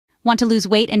Want to lose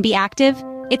weight and be active?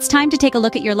 It's time to take a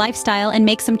look at your lifestyle and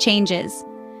make some changes.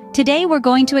 Today we're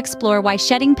going to explore why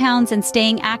shedding pounds and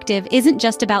staying active isn't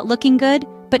just about looking good,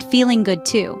 but feeling good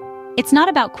too. It's not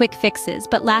about quick fixes,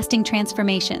 but lasting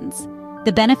transformations.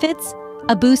 The benefits?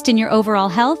 A boost in your overall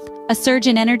health, a surge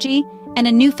in energy, and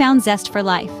a newfound zest for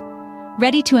life.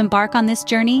 Ready to embark on this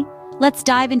journey? Let's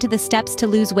dive into the steps to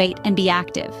lose weight and be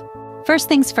active. First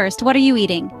things first, what are you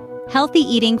eating? Healthy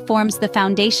eating forms the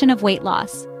foundation of weight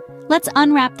loss. Let's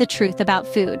unwrap the truth about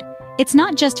food. It's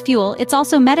not just fuel, it's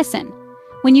also medicine.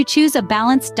 When you choose a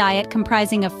balanced diet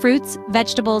comprising of fruits,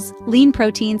 vegetables, lean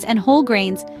proteins, and whole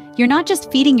grains, you're not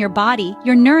just feeding your body,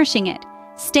 you're nourishing it.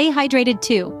 Stay hydrated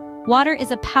too. Water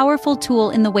is a powerful tool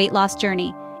in the weight loss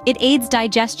journey. It aids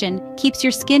digestion, keeps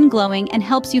your skin glowing, and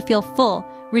helps you feel full,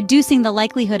 reducing the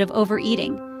likelihood of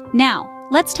overeating. Now,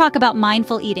 let's talk about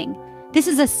mindful eating. This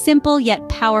is a simple yet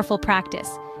powerful practice.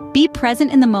 Be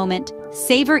present in the moment,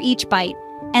 savor each bite,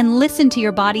 and listen to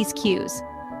your body's cues.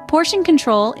 Portion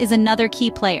control is another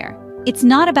key player. It's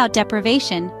not about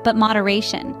deprivation, but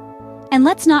moderation. And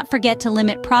let's not forget to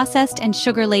limit processed and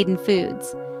sugar-laden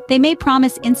foods. They may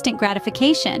promise instant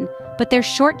gratification, but they're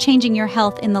shortchanging your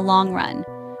health in the long run.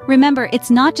 Remember,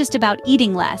 it's not just about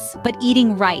eating less, but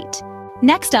eating right.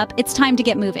 Next up, it's time to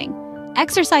get moving.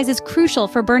 Exercise is crucial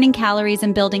for burning calories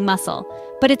and building muscle,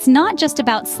 but it's not just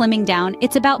about slimming down,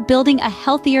 it's about building a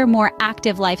healthier, more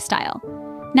active lifestyle.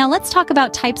 Now let's talk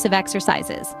about types of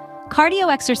exercises.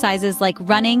 Cardio exercises like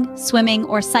running, swimming,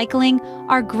 or cycling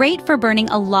are great for burning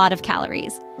a lot of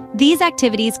calories. These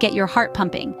activities get your heart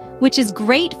pumping, which is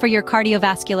great for your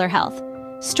cardiovascular health.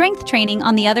 Strength training,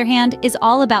 on the other hand, is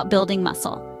all about building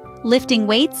muscle. Lifting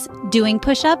weights, doing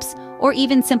push-ups, or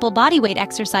even simple bodyweight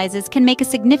exercises can make a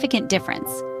significant difference.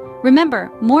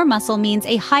 Remember, more muscle means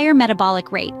a higher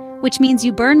metabolic rate, which means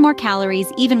you burn more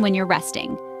calories even when you're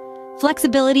resting.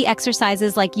 Flexibility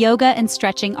exercises like yoga and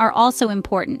stretching are also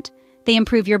important. They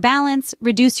improve your balance,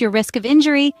 reduce your risk of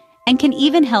injury, and can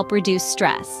even help reduce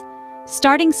stress.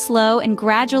 Starting slow and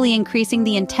gradually increasing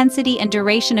the intensity and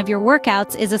duration of your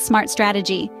workouts is a smart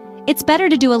strategy. It's better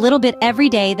to do a little bit every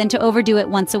day than to overdo it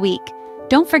once a week.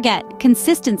 Don't forget,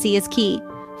 consistency is key.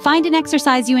 Find an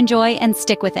exercise you enjoy and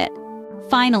stick with it.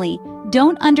 Finally,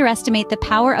 don't underestimate the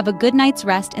power of a good night's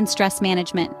rest and stress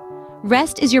management.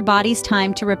 Rest is your body's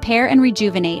time to repair and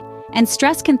rejuvenate, and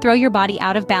stress can throw your body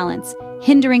out of balance,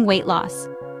 hindering weight loss.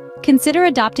 Consider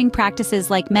adopting practices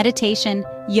like meditation,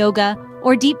 yoga,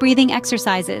 or deep breathing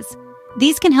exercises.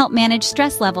 These can help manage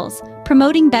stress levels,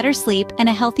 promoting better sleep and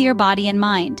a healthier body and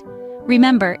mind.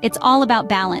 Remember, it's all about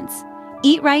balance.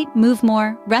 Eat right, move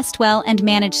more, rest well, and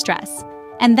manage stress.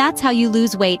 And that's how you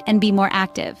lose weight and be more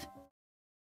active.